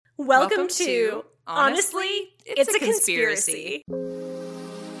Welcome to Honestly, It's a Conspiracy.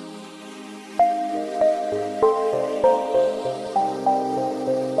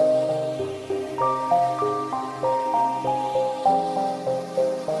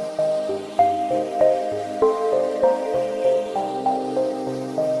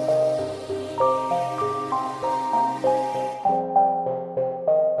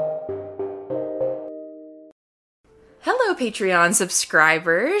 Hello, Patreon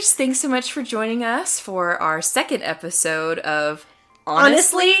subscribers. Thanks so much for joining us for our second episode of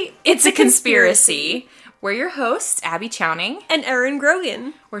Honestly, It's a Conspiracy. We're your hosts, Abby Chowning And Erin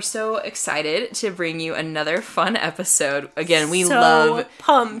Grogan. We're so excited to bring you another fun episode. Again, we So love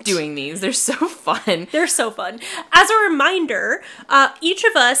pumped. doing these. They're so fun. They're so fun. As a reminder, each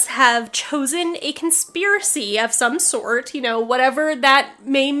of us have chosen a conspiracy of some sort, whatever that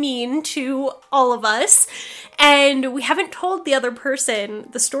may mean to all of us. And we haven't told the other person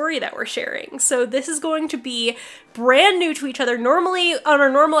the story that we're sharing. So this is going to be brand new to each other. Normally, on our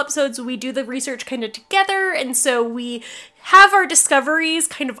normal episodes, we do the research kind of together. And so we have our discoveries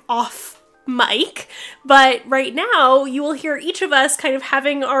kind of off mic. But right now, you will hear each of us kind of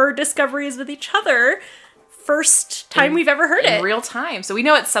having our discoveries with each other. First time we've ever heard it. In real time. So we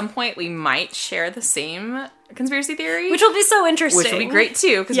know at some point we might share the same conspiracy theory. Which will be so interesting. Which will be great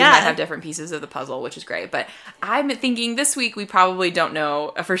too, because we might have different pieces of the puzzle, which is great. But I'm thinking this week we probably don't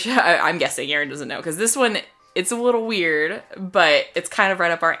know for sure. I'm guessing Erin doesn't know, because this one, it's a little weird, but it's kind of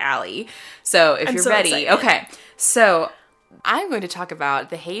right up our alley. So if you're ready. Excited. Okay. So I'm going to talk about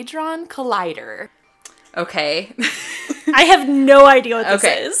the Hadron Collider. Okay. I have no idea what this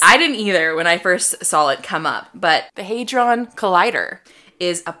is. I didn't either when I first saw it come up, but the Hadron Collider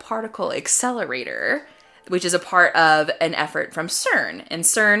is a particle accelerator, which is a part of an effort from CERN. And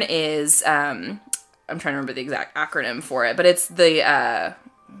CERN is, I'm trying to remember the exact acronym for it, but it's the,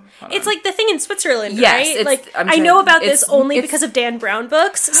 it's like the thing in Switzerland, yes, right? I know about this only because of Dan Brown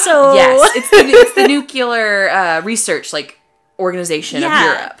books, so... Yes, it's the nuclear research, organization of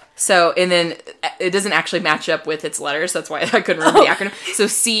Europe. So, and then it doesn't actually match up with its letters, so that's why I couldn't remember the acronym. So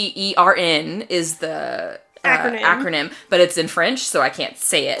CERN is the acronym, but it's in French, so I can't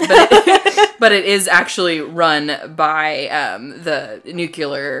say it. But it is actually run by the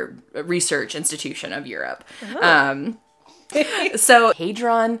Nuclear Research Institution of Europe. Oh. So,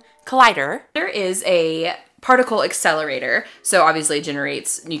 Hadron Collider is a particle accelerator, so obviously it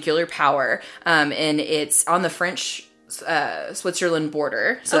generates nuclear power, and it's on the French Switzerland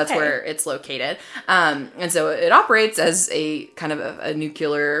border, so that's where it's located. And so it operates as a kind of a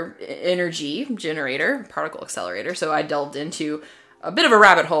nuclear energy generator, particle accelerator. So I delved into a bit of a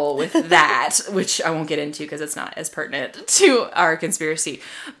rabbit hole with that, which I won't get into because it's not as pertinent to our conspiracy.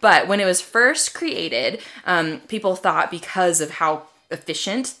 But when it was first created, people thought because of how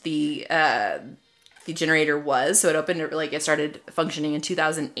efficient the generator was, so it opened, it started functioning in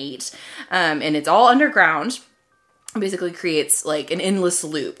 2008, and it's all underground. Basically creates an endless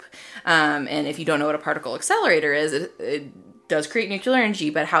loop. And if you don't know what a particle accelerator is, it does create nuclear energy,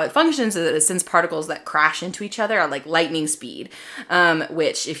 but how it functions is that it sends particles that crash into each other at lightning speed,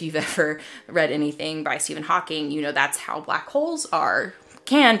 which if you've ever read anything by Stephen Hawking, that's how black holes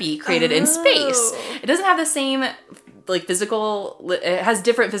can be created in space. It doesn't have the same it has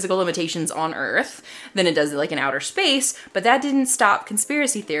different physical limitations on Earth than it does in outer space, but that didn't stop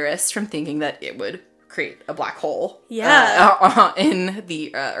conspiracy theorists from thinking that it would create a black hole in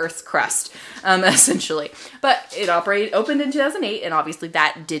the Earth's crust, essentially. But it opened in 2008, and obviously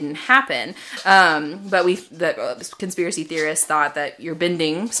that didn't happen. But the conspiracy theorists thought that you're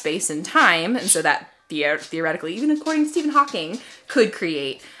bending space and time, and so that theoretically, even according to Stephen Hawking, could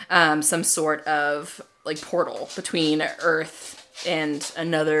create some sort of portal between Earth and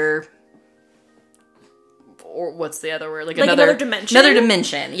another... Or what's the other word? Another dimension? Another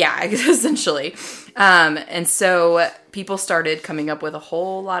dimension, yeah, essentially. And so people started coming up with a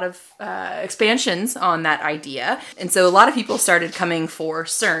whole lot of expansions on that idea. And so a lot of people started coming for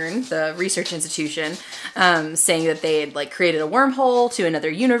CERN, the research institution, saying that they had created a wormhole to another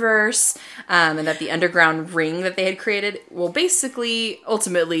universe, and that the underground ring that they had created will basically,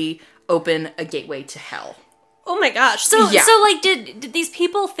 ultimately, open a gateway to hell. Oh my gosh. So did these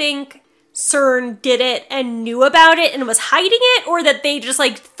people think CERN did it and knew about it and was hiding it, or that they just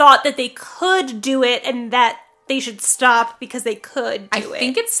thought that they could do it and that they should stop because they could do it? I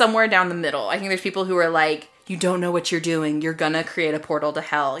think it's somewhere down the middle. I think there's people who are you don't know what you're doing. You're gonna create a portal to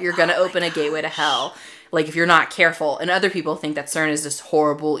hell. You're gonna open a gateway to hell. If you're not careful. And other people think that CERN is this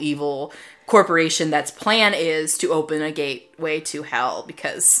horrible, evil corporation that's plan is to open a gateway to hell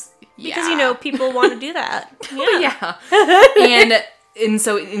because people want to do that. Yeah. And And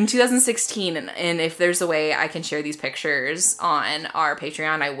so in 2016, and if there's a way I can share these pictures on our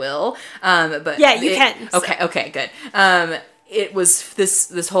Patreon, I will. But yeah, you can. So. Okay, good. It was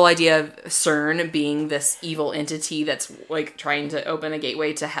this whole idea of CERN being this evil entity that's like trying to open a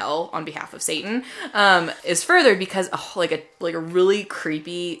gateway to hell on behalf of Satan, is furthered because like a really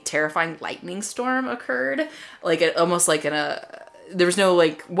creepy, terrifying lightning storm occurred, almost like there was no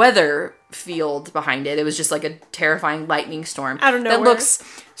like weather field behind it. It was just like a terrifying lightning storm out of nowhere. That looks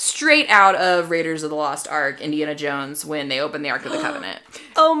straight out of Raiders of the Lost Ark, Indiana Jones, when they opened the Ark of the Covenant.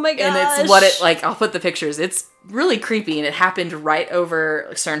 Oh my gosh. And it's what it like. I'll put the pictures. It's really creepy, and it happened right over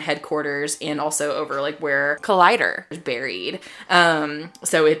CERN headquarters and also over like where Collider is buried.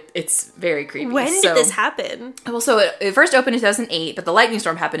 So it's very creepy. When did this happen? Well, so it first opened in 2008, but the lightning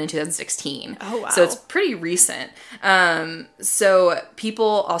storm happened in 2016. Oh wow! So it's pretty recent. So people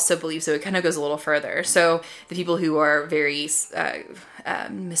also believe, so it kind of goes a little further. So the people who are very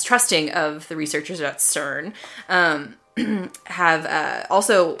mistrusting of the researchers at CERN have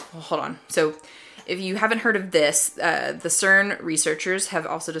also hold on. So if you haven't heard of this, the CERN researchers have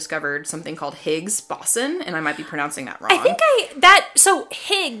also discovered something called Higgs boson, and I might be pronouncing that wrong. I think so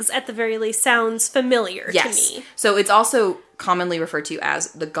Higgs at the very least sounds familiar to me. So it's also commonly referred to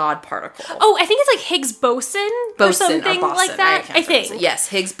as the God particle. Oh, I think it's like Higgs boson or something like that. I think. Yes,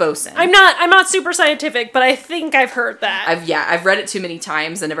 Higgs boson. I'm not super scientific, but I think I've heard that. I've read it too many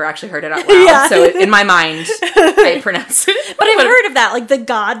times and never actually heard it out loud. Yeah. So in my mind, I pronounce it. But I've heard of that, like the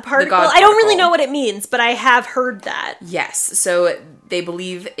God particle. I don't really know what it means, but I have heard that. Yes. So they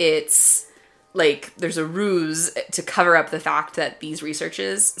believe it's like there's a ruse to cover up the fact that these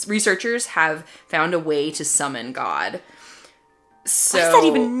researchers have found a way to summon God. So what does that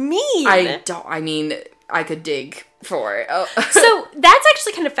even mean? I could dig for it. Oh. So that's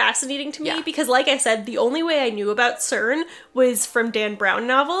actually kind of fascinating to me because, like I said, the only way I knew about CERN was from Dan Brown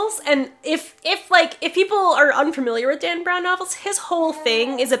novels. And if people are unfamiliar with Dan Brown novels, his whole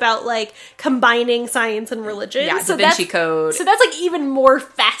thing is about like combining science and religion. Yeah, Da Vinci Code. So that's like even more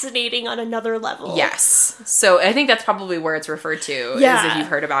fascinating on another level. Yes. So I think that's probably where it's referred to. Yeah. Is if you've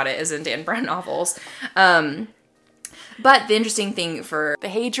heard about it, is in Dan Brown novels. But the interesting thing for the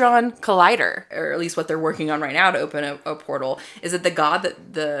Hadron Collider, or at least what they're working on right now to open a portal, is that the God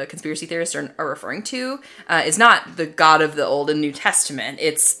that the conspiracy theorists are referring to is not the God of the Old and New Testament.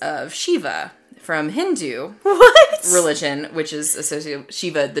 It's of Shiva from Hindu religion, which is associated with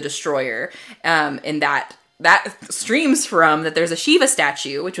Shiva the Destroyer. And that streams from that there's a Shiva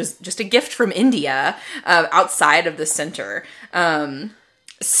statue, which was just a gift from India outside of the center.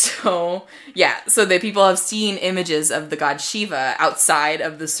 So the people have seen images of the god Shiva outside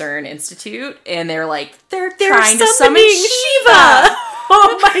of the CERN Institute, and they're like, they're trying to summon Shiva!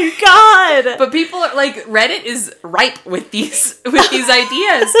 Oh my god! But people are like, Reddit is ripe with these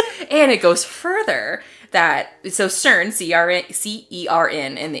ideas, and it goes further so CERN,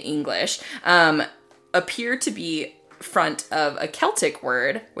 C-E-R-N in the English, appear to be front of a Celtic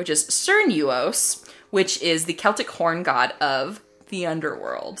word, which is Cernuos, which is the Celtic horn god of the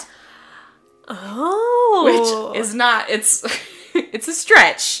underworld. Oh. Which is not, it's a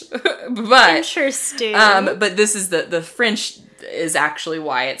stretch. But interesting. But this is the French is actually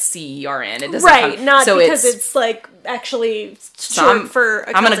why it's C-E-R-N. It doesn't not so because it's like actually short for a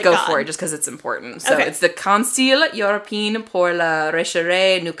Celtic I'm going to go god. for it just because it's important. So okay. It's the Conseil Européen pour la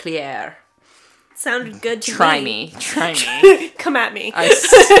Recherche Nucléaire. Sounded good to Try me. Come at me.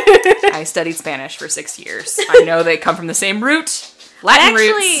 I studied Spanish for 6 years. I know they come from the same root, Latin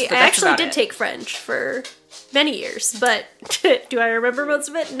roots. I actually did take French for many years, but do I remember most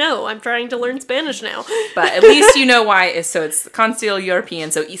of it? No, I'm trying to learn Spanish now. But at least you know why. So it's Conseil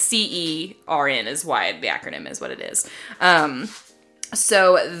Européen. So C-E-R-N is why the acronym is what it is.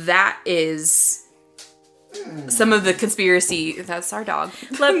 So that is some of the conspiracy. That's our dog.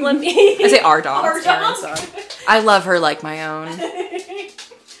 Let me. I say our dog. Our dog. I love her like my own.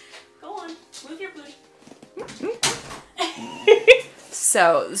 Go on, move your booty.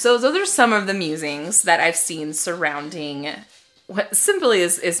 So those are some of the musings that I've seen surrounding what simply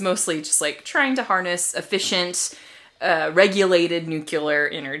is mostly just like trying to harness efficient, regulated nuclear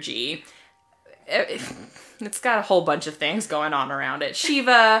energy. It's got a whole bunch of things going on around it.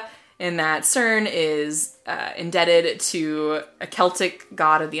 Shiva, in that CERN is indebted to a Celtic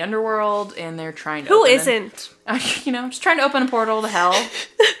god of the underworld, and they're trying to Who isn't? Just trying to open a portal to hell.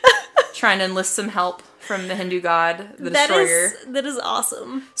 Trying to enlist some help from the Hindu god, the Destroyer. That is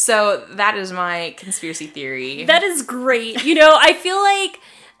awesome. So that is my conspiracy theory. That is great. I feel like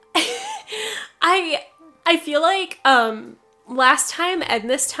I feel like last time and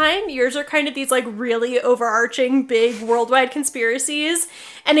this time, yours are kind of these like really overarching big worldwide conspiracies.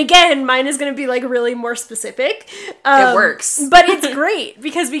 And again, mine is going to be like really more specific. It works. But it's great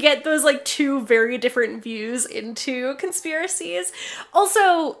because we get those like two very different views into conspiracies.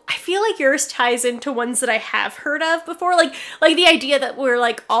 Also, I feel like yours ties into ones that I have heard of before. Like the idea that we're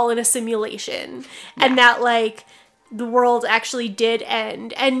like all in a simulation and that like the world actually did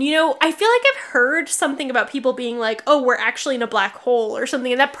end. And, you know, I feel like I've heard something about people being like, oh, we're actually in a black hole or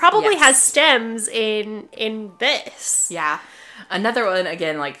something. And that probably has stems in this. Yeah. Another one,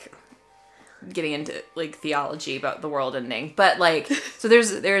 again, like, getting into, like, theology about the world ending. But, like, so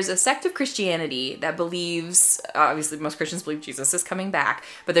there's a sect of Christianity that believes, obviously most Christians believe Jesus is coming back,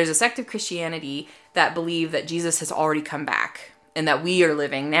 but there's a sect of Christianity that believe that Jesus has already come back and that we are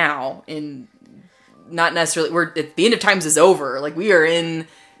living now in... Not necessarily, we're at the end of times is over. Like, we are in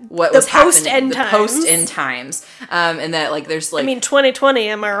what was happening. The post-end times. And that, like, there's, like... I mean, 2020,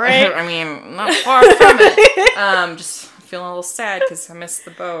 am I right? I mean, not far from it. Just feeling a little sad because I missed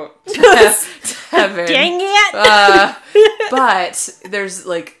the boat. Dang it! But there's,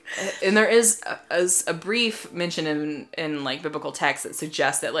 like... And there is a brief mention in, like, biblical text that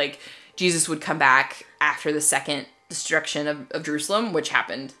suggests that, like, Jesus would come back after the second destruction of Jerusalem, which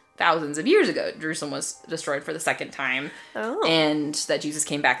happened... thousands of years ago. Jerusalem was destroyed for the second time, and that Jesus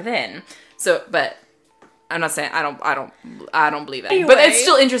came back then. So, but I'm not saying I don't believe that. Anyway, but it's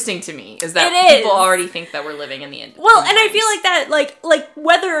still interesting to me is that people already think that we're living in the end. Well, and I feel like that, like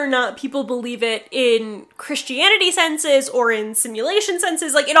whether or not people believe it in Christianity senses or in simulation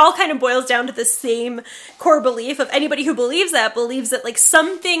senses, like it all kind of boils down to the same core belief of anybody who believes that like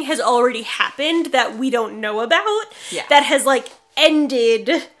something has already happened that we don't know about. That has like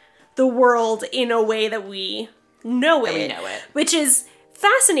ended the world in a way that we know it. Which is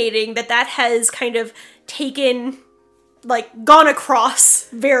fascinating that has kind of taken, like, gone across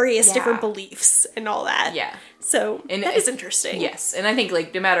various different beliefs and all that. Yeah. So, and that is interesting. Yes. And I think,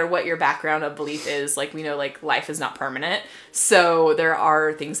 like, no matter what your background of belief is, like, we know, like, life is not permanent. So there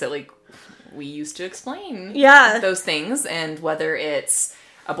are things that, like, we use to explain those things. And whether it's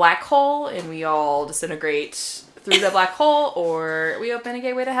a black hole and we all disintegrate through the black hole, or we open a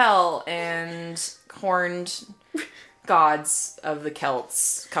gateway to hell and horned gods of the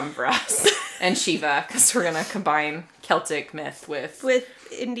Celts come for us. And Shiva, because we're going to combine Celtic myth with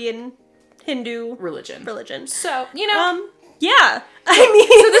Indian, Hindu religion. So, you know. Yeah. I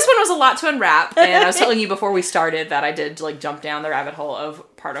mean. So this one was a lot to unwrap. And I was telling you before we started that I did, like, jump down the rabbit hole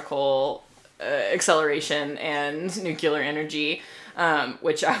of particle acceleration and nuclear energy.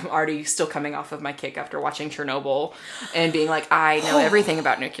 Which I'm already still coming off of my kick after watching Chernobyl and being like, I know everything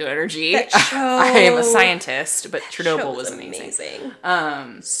about nuclear energy. I am a scientist, but Chernobyl was amazing.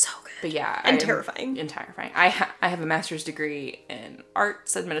 So good. But yeah. And terrifying. I have a master's degree in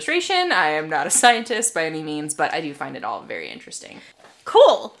arts administration. I am not a scientist by any means, but I do find it all very interesting.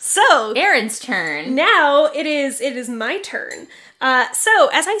 Cool. So Erin's turn. Now it is my turn. So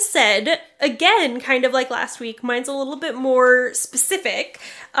as I said, again, kind of like last week, mine's a little bit more specific.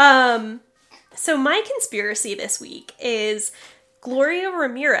 So my conspiracy this week is Gloria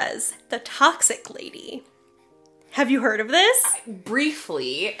Ramirez, the toxic lady. Have you heard of this?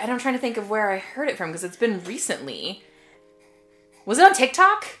 Briefly, and I'm trying to think of where I heard it from because it's been recently. Was it on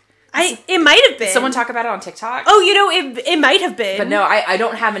TikTok? It might have been. Did someone talk about it on TikTok? Oh, you know, it might have been. But no, I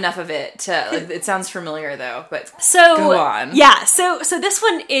don't have enough of it to... It sounds familiar, though, but so, go on. Yeah, so this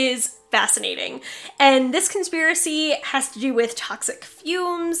one is fascinating. And this conspiracy has to do with toxic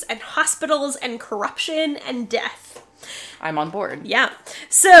fumes and hospitals and corruption and death. I'm on board. Yeah.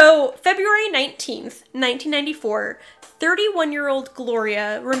 So, February 19th, 1994... 31-year-old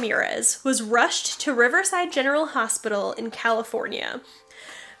Gloria Ramirez was rushed to Riverside General Hospital in California.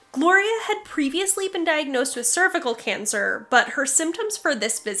 Gloria had previously been diagnosed with cervical cancer, but her symptoms for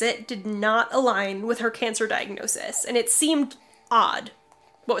this visit did not align with her cancer diagnosis, and it seemed odd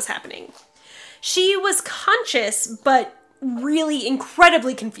what was happening. She was conscious, but really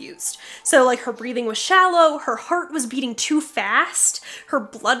incredibly confused. So, like, her breathing was shallow, her heart was beating too fast, her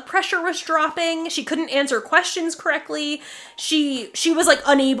blood pressure was dropping, she couldn't answer questions correctly, she was, like,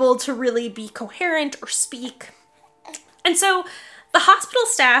 unable to really be coherent or speak. And so, the hospital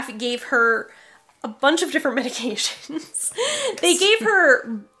staff gave her a bunch of different medications. They gave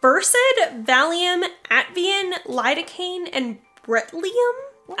her Versed, Valium, Atvian, Lidocaine, and Brettlium.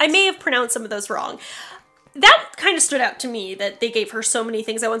 I may have pronounced some of those wrong. That kind of stood out to me that they gave her so many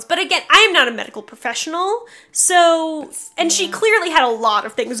things at once. But again, I am not a medical professional, so... And she clearly had a lot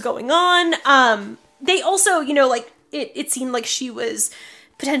of things going on. They also, you know, like, it seemed like she was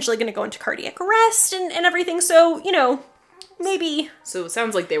potentially going to go into cardiac arrest and everything. So, you know, maybe. So it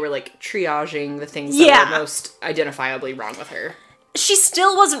sounds like they were, like, triaging the things that were most identifiably wrong with her. She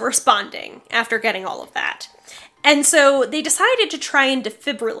still wasn't responding after getting all of that. And so they decided to try and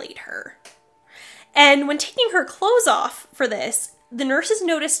defibrillate her. And when taking her clothes off for this, the nurses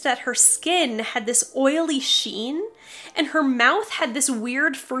noticed that her skin had this oily sheen, and her mouth had this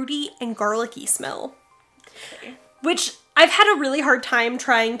weird fruity and garlicky smell. Okay. Which I've had a really hard time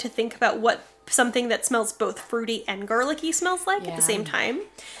trying to think about what something that smells both fruity and garlicky smells like at the same time.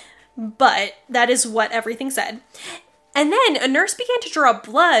 But that is what everything said. And then a nurse began to draw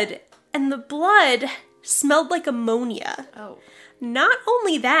blood, and the blood smelled like ammonia. Oh. Not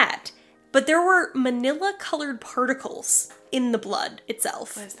only that, but there were manila-colored particles in the blood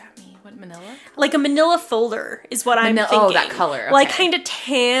itself. What does that mean? What, manila? Like a manila folder is what I'm thinking. Oh, that color. Okay. Like kind of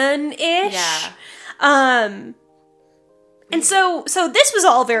tan-ish. Yeah. And so this was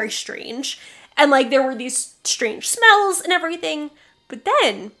all very strange. And like there were these strange smells and everything. But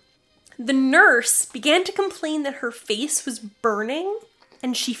then the nurse began to complain that her face was burning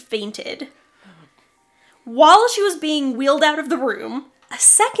and she fainted. While she was being wheeled out of the room, a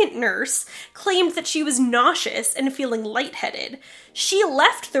second nurse claimed that she was nauseous and feeling lightheaded. She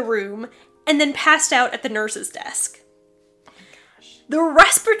left the room and then passed out at the nurse's desk. Oh my gosh. The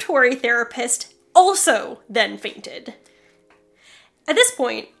respiratory therapist also then fainted. At this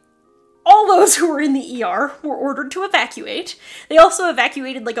point, all those who were in the ER were ordered to evacuate. They also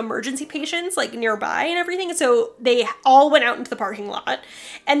evacuated, like, emergency patients, like, nearby and everything. So they all went out into the parking lot.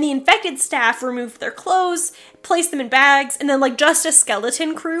 And the infected staff removed their clothes, placed them in bags, and then, like, just a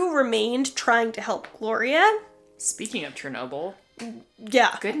skeleton crew remained trying to help Gloria. Speaking of Chernobyl.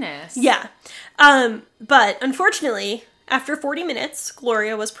 Yeah. Goodness. Yeah. But, unfortunately, after 40 minutes,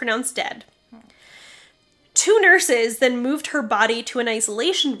 Gloria was pronounced dead. 2 nurses then moved her body to an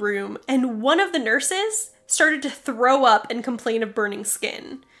isolation room, and one of the nurses started to throw up and complain of burning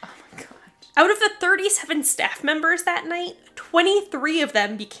skin. Oh my god. Out of the 37 staff members that night, 23 of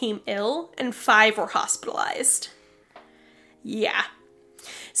them became ill, and 5 were hospitalized. Yeah.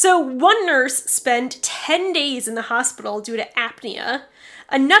 So one nurse spent 10 days in the hospital due to apnea.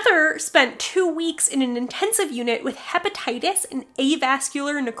 Another spent 2 weeks in an intensive unit with hepatitis and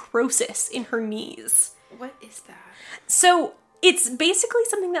avascular necrosis in her knees. What is that? So it's basically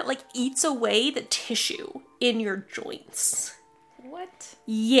something that, like, eats away the tissue in your joints. What?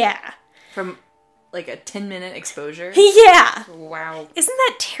 Yeah. From, like, a 10-minute exposure? Yeah. Wow. Isn't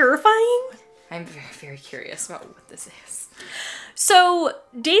that terrifying? I'm very, very curious about what this is. So,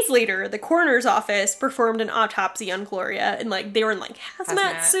 days later, the coroner's office performed an autopsy on Gloria, and, like, they were in, like,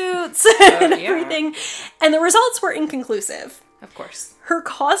 hazmat suits and everything. And the results were inconclusive. Of course. Her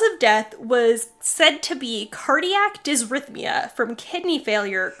cause of death was said to be cardiac dysrhythmia from kidney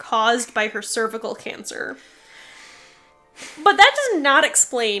failure caused by her cervical cancer. But that does not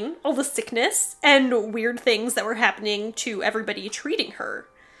explain all the sickness and weird things that were happening to everybody treating her.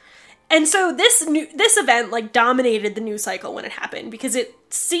 And so this event, like, dominated the news cycle when it happened, because it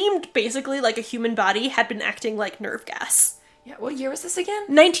seemed basically like a human body had been acting like nerve gas. Yeah, what year was this again?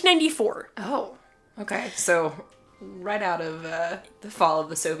 1994. Oh, okay. So right out of the fall of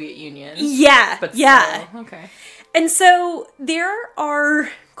the Soviet Union. Yeah, but yeah. Still, okay. And so there are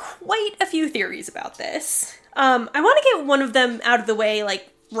quite a few theories about this. I want to get one of them out of the way,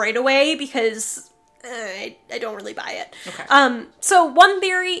 like, right away, because I don't really buy it. Okay. So one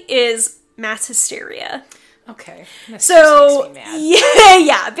theory is mass hysteria. Okay. That So makes me mad.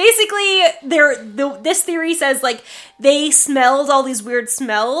 yeah. Basically, this theory says, like, they smelled all these weird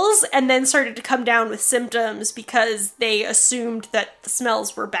smells and then started to come down with symptoms because they assumed that the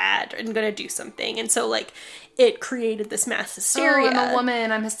smells were bad and going to do something, and so, like, it created this mass hysteria. Oh, I'm a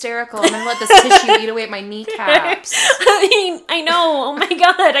woman. I'm hysterical. I'm gonna let this tissue eat away at my kneecaps. I mean, I know. Oh my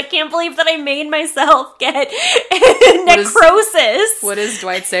god, I can't believe that I made myself get necrosis. What does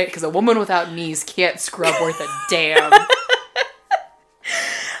Dwight say? Because a woman without knees can't scrub worth a damn.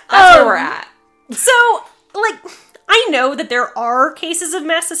 That's where we're at. So, like, I know that there are cases of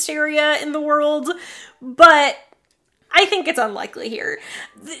mass hysteria in the world, but I think it's unlikely here.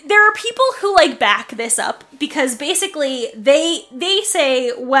 There are people who, like, back this up because basically they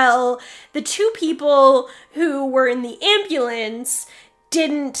say, well, the 2 people who were in the ambulance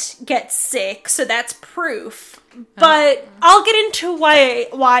didn't get sick, so that's proof. But I'll get into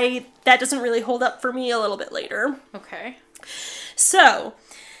why that doesn't really hold up for me a little bit later. Okay. So,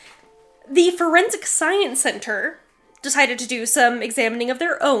 the Forensic Science Center decided to do some examining of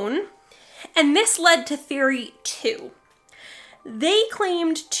their own, and this led to Theory 2. They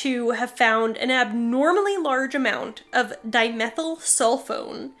claimed to have found an abnormally large amount of dimethyl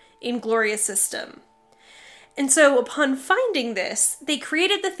sulfone in Gloria's system. And so upon finding this, they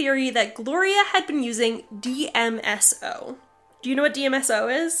created the theory that Gloria had been using DMSO. Do you know what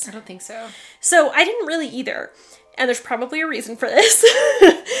DMSO is? I don't think so. So I didn't really either. And there's probably a reason for this.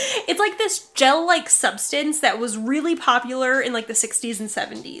 It's like this gel-like substance that was really popular in like the 60s and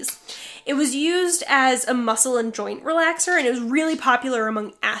 70s. It was used as a muscle and joint relaxer, and it was really popular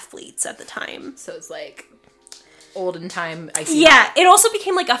among athletes at the time. So it's like olden time icy. Yeah, it also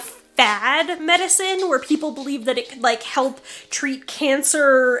became like a fad medicine where people believed that it could like help treat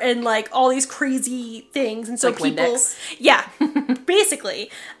cancer and like all these crazy things. And so like people, Windex. yeah, basically.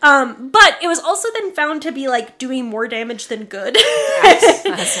 But it was also then found to be like doing more damage than good.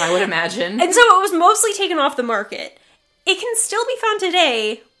 That's I would imagine. And so it was mostly taken off the market. It can still be found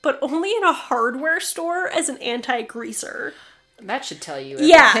today, but only in a hardware store as an anti-greaser. That should tell you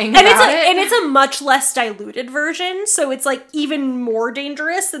and everything about it. And it's a much less diluted version, so it's like even more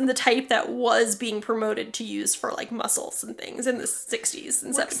dangerous than the type that was being promoted to use for like muscles and things in the 60s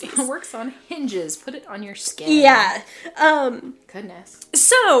and 70s. Works on hinges. Put it on your skin. Yeah. Goodness.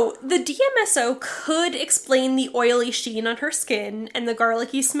 So the DMSO could explain the oily sheen on her skin and the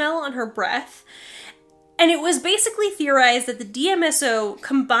garlicky smell on her breath. And it was basically theorized that the DMSO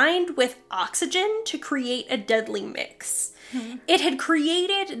combined with oxygen to create a deadly mix. It had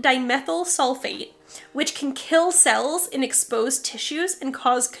created dimethyl sulfate, which can kill cells in exposed tissues and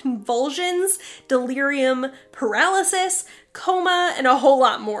cause convulsions, delirium, paralysis, coma, and a whole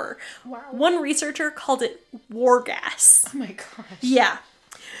lot more. Wow. One researcher called it war gas. Oh my gosh. Yeah.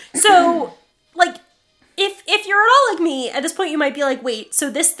 So, like, if you're at all like me, at this point you might be like, wait, so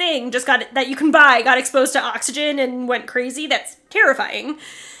this thing just that you can buy got exposed to oxygen and went crazy? That's terrifying.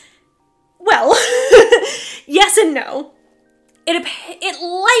 Well, yes and no. It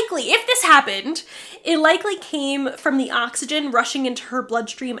likely, if this happened, it likely came from the oxygen rushing into her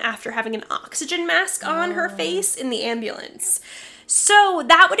bloodstream after having an oxygen mask on her face in the ambulance. So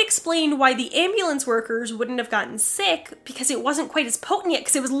that would explain why the ambulance workers wouldn't have gotten sick, because it wasn't quite as potent yet,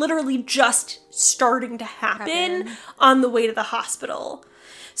 because it was literally just starting to happen on the way to the hospital.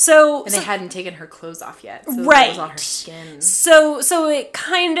 So they hadn't taken her clothes off yet. So right. It was on her skin. So it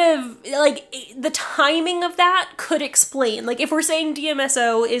kind of, like, the timing of that could explain. Like, if we're saying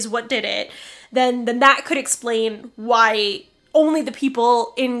DMSO is what did it, then that could explain why only the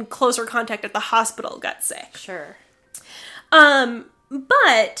people in closer contact at the hospital got sick. Sure.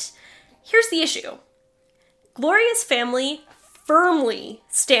 But here's the issue. Gloria's family firmly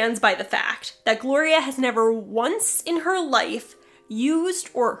stands by the fact that Gloria has never once in her life used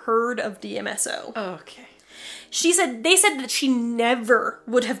or heard of DMSO. Okay. They said that she never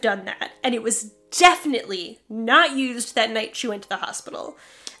would have done that, and it was definitely not used that night she went to the hospital.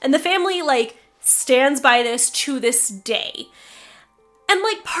 And the family, like, stands by this to this day. And,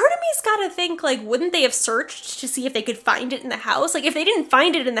 like, part of me's gotta think, like, wouldn't they have searched to see if they could find it in the house? Like, if they didn't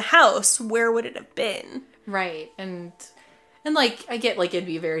find it in the house, where would it have been? Right, and like, I get, like, it'd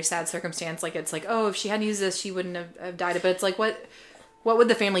be a very sad circumstance. Like, it's like, oh, if she hadn't used this, she wouldn't have died. But it's like, what would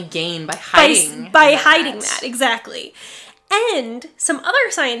the family gain by hiding by hiding that? Exactly. And some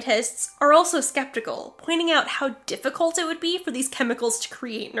other scientists are also skeptical, pointing out how difficult it would be for these chemicals to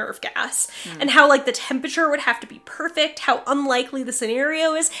create nerve gas, and how, like, the temperature would have to be perfect, how unlikely the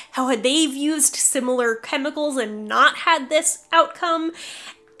scenario is, how they've used similar chemicals and not had this outcome.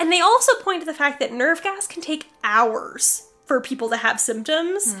 And they also point to the fact that nerve gas can take hours for people to have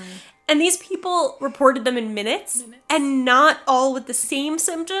symptoms. And these people reported them in minutes, and not all with the same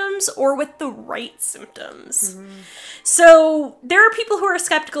symptoms or with the right symptoms. So there are people who are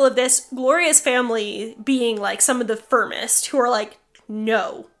skeptical of this, Gloria's family being, like, some of the firmest, who are like,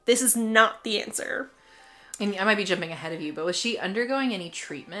 no, this is not the answer. And I might be jumping ahead of you, but was she undergoing any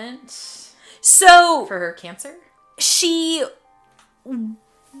treatment for her cancer? She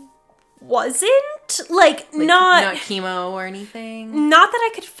wasn't, like not chemo or anything. Not that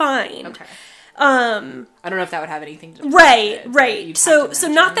I could find. Okay. I don't know if that would have anything to do with right, it. Right. So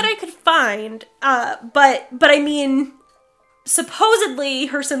not that I could find. But I mean, supposedly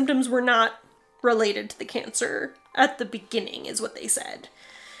her symptoms were not related to the cancer at the beginning, is what they said.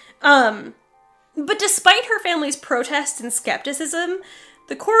 But despite her family's protests and skepticism,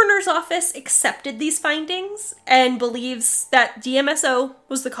 the coroner's office accepted these findings and believes that DMSO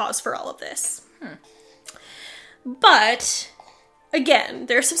was the cause for all of this. But, again,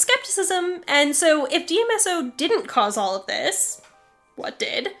 there's some skepticism, and so if DMSO didn't cause all of this, what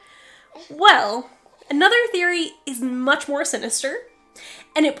did? Well, another theory is much more sinister,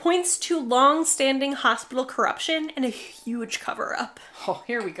 and it points to long-standing hospital corruption and a huge cover-up. Oh,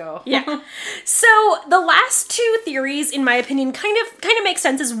 here we go. Yeah. So the last two theories, in my opinion, kind of make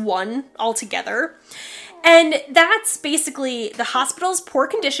sense as one altogether. And that's basically the hospital's poor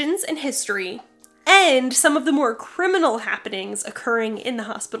conditions and history, and some of the more criminal happenings occurring in the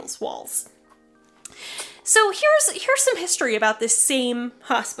hospital's walls. So here's some history about this same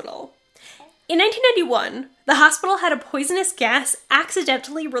hospital. In 1991, the hospital had a poisonous gas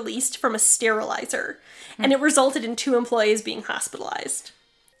accidentally released from a sterilizer, and it resulted in 2 employees being hospitalized.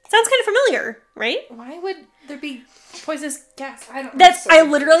 Sounds kind of familiar, right? Why would there be poisonous gas? I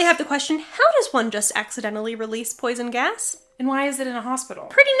literally have the question, how does one just accidentally release poison gas? And why is it in a hospital?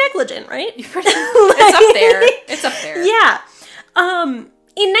 Pretty negligent, right? It's up there. It's up there. Yeah.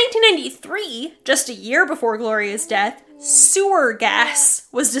 In 1993, just a year before Gloria's death, sewer gas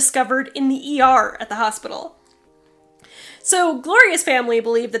was discovered in the ER at the hospital. So Gloria's family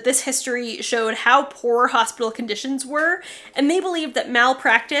believed that this history showed how poor hospital conditions were, and they believed that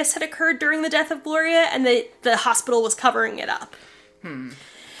malpractice had occurred during the death of Gloria and that the hospital was covering it up. In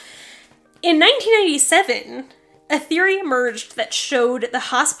 1997, a theory emerged that showed the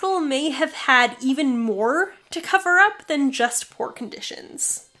hospital may have had even more to cover up than just poor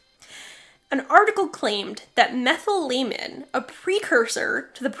conditions. An article claimed that methylamine, a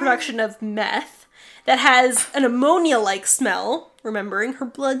precursor to the production of meth, that has an ammonia-like smell, remembering her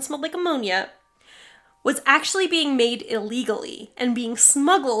blood smelled like ammonia, was actually being made illegally and being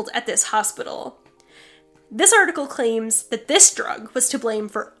smuggled at this hospital. This article claims that this drug was to blame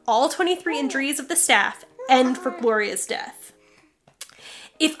for all 23 injuries of the staff and for Gloria's death.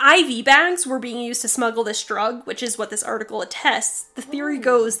 If IV bags were being used to smuggle this drug, which is what this article attests, the theory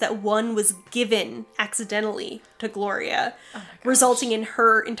goes that one was given accidentally to Gloria, resulting in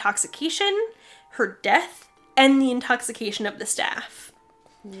her intoxication, her death, and the intoxication of the staff.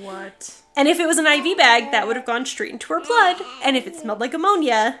 What? And if it was an IV bag, that would have gone straight into her blood, and if it smelled like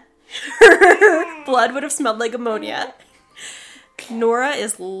ammonia, her blood would have smelled like ammonia. Nora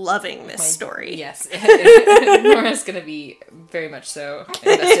is loving this story. Yes. Nora's going to be very much so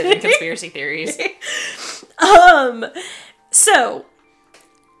invested in conspiracy theories. So,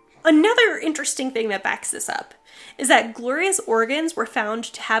 another interesting thing that backs this up is that Gloria's organs were found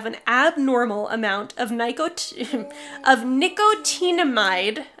to have an abnormal amount of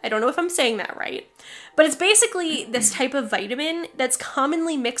nicotinamide. I don't know if I'm saying that right. But it's basically this type of vitamin that's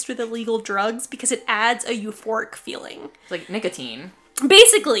commonly mixed with illegal drugs because it adds a euphoric feeling. Like nicotine.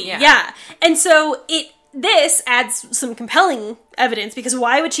 Basically, yeah. And so this adds some compelling evidence because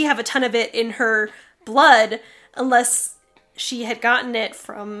why would she have a ton of it in her blood unless she had gotten it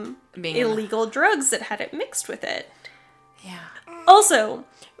from illegal drugs that had it mixed with it? Yeah. Also,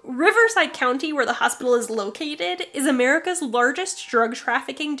 Riverside County, where the hospital is located, is America's largest drug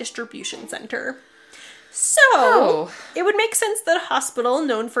trafficking distribution center. So, it would make sense that a hospital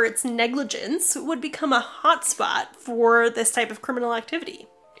known for its negligence would become a hotspot for this type of criminal activity.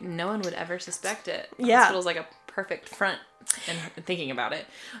 No one would ever suspect it. Yeah. The hospital's like a perfect front in thinking about it.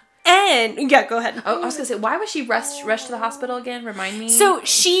 And, yeah, go ahead. Oh, I was going to say, why was she rushed to the hospital again? Remind me. So,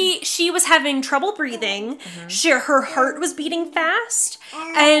 she was having trouble breathing. Her heart was beating fast.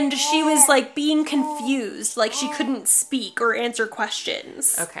 And she was, like, being confused. Like, she couldn't speak or answer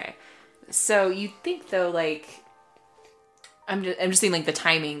questions. Okay. So, you think, though, like... I'm just saying, like, the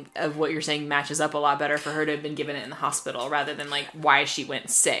timing of what you're saying matches up a lot better for her to have been given it in the hospital rather than, like, why she went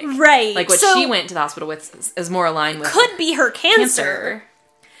sick. Right. Like, what she went to the hospital with is more aligned with... Could be her cancer.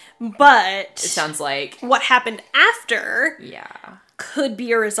 But it sounds like what happened after could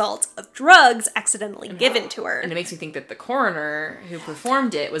be a result of drugs accidentally given to her. And it makes me think that the coroner who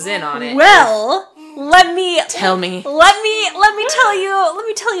performed it was in on it. Well, let me tell me. Let me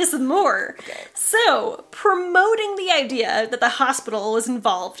tell you some more. Okay. So, promoting the idea that the hospital was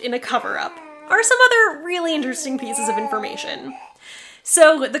involved in a cover-up are some other really interesting pieces of information.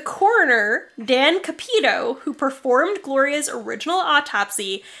 So, the coroner, Dan Capito, who performed Gloria's original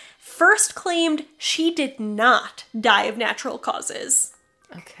autopsy, first claimed she did not die of natural causes.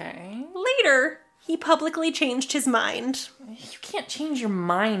 Okay. Later, he publicly changed his mind. You can't change your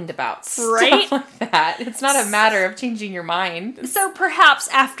mind about stuff like that. It's not a matter of changing your mind. So, perhaps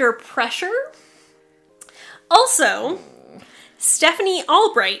after pressure? Also... Stephanie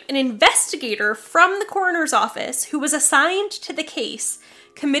Albright, an investigator from the coroner's office who was assigned to the case,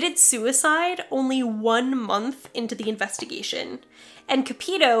 committed suicide only 1 month into the investigation. And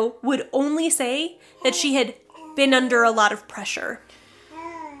Capito would only say that she had been under a lot of pressure.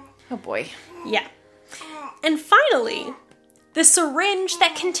 Oh boy. Yeah. And finally, the syringe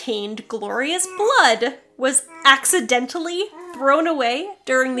that contained Gloria's blood was accidentally thrown away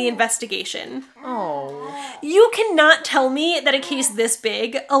during the investigation. Oh. You cannot tell me that a case this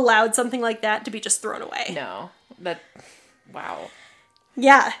big allowed something like that to be just thrown away. No. Wow.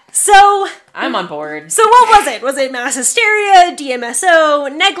 Yeah. So I'm on board. So what was it? Was it mass hysteria,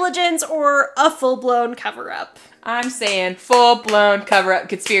 DMSO, negligence, or a full-blown cover-up? I'm saying full-blown cover-up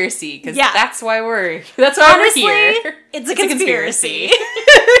conspiracy, because that's why we're here. It's a conspiracy.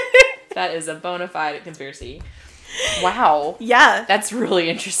 That is a bona fide conspiracy. Wow. Yeah. That's really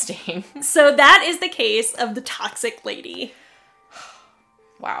interesting. So that is the case of the toxic lady.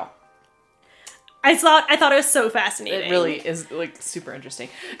 Wow. I thought it was so fascinating. It really is, like, super interesting.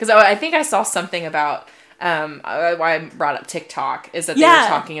 Because I think I saw something about, why I brought up TikTok, is that they were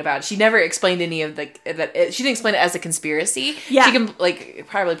talking about, she never explained any of she didn't explain it as a conspiracy. Yeah. She can, like,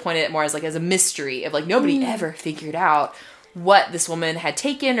 probably point it more as, like, as a mystery of, like, nobody ever figured out what this woman had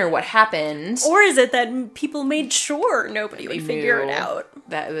taken or what happened. Or is it that people made sure nobody would figure it out?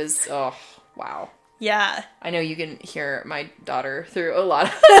 That was, oh, wow. Yeah. I know you can hear my daughter through a lot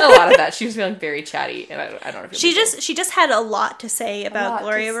of that. She was feeling very chatty, and I don't know if she just had a lot to say about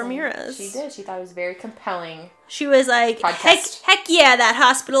Gloria Ramirez. She did. She thought it was very compelling. She was like, heck yeah, that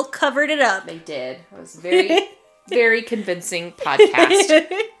hospital covered it up. They did. It was very, very convincing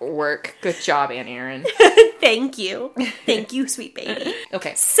podcast work. Good job, Aunt Erin. Thank you. Thank you, sweet baby.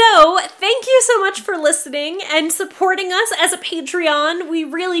 Okay. So, thank you so much for listening and supporting us as a Patreon. We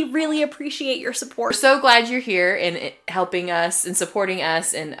really, really appreciate your support. We're so glad you're here and helping us and supporting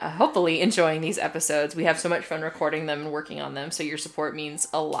us and hopefully enjoying these episodes. We have so much fun recording them and working on them, so your support means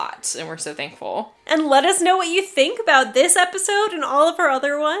a lot, and we're so thankful. And let us know what you think about this episode and all of our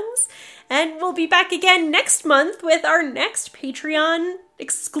other ones. And we'll be back again next month with our next Patreon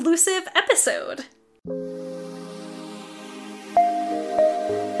exclusive episode.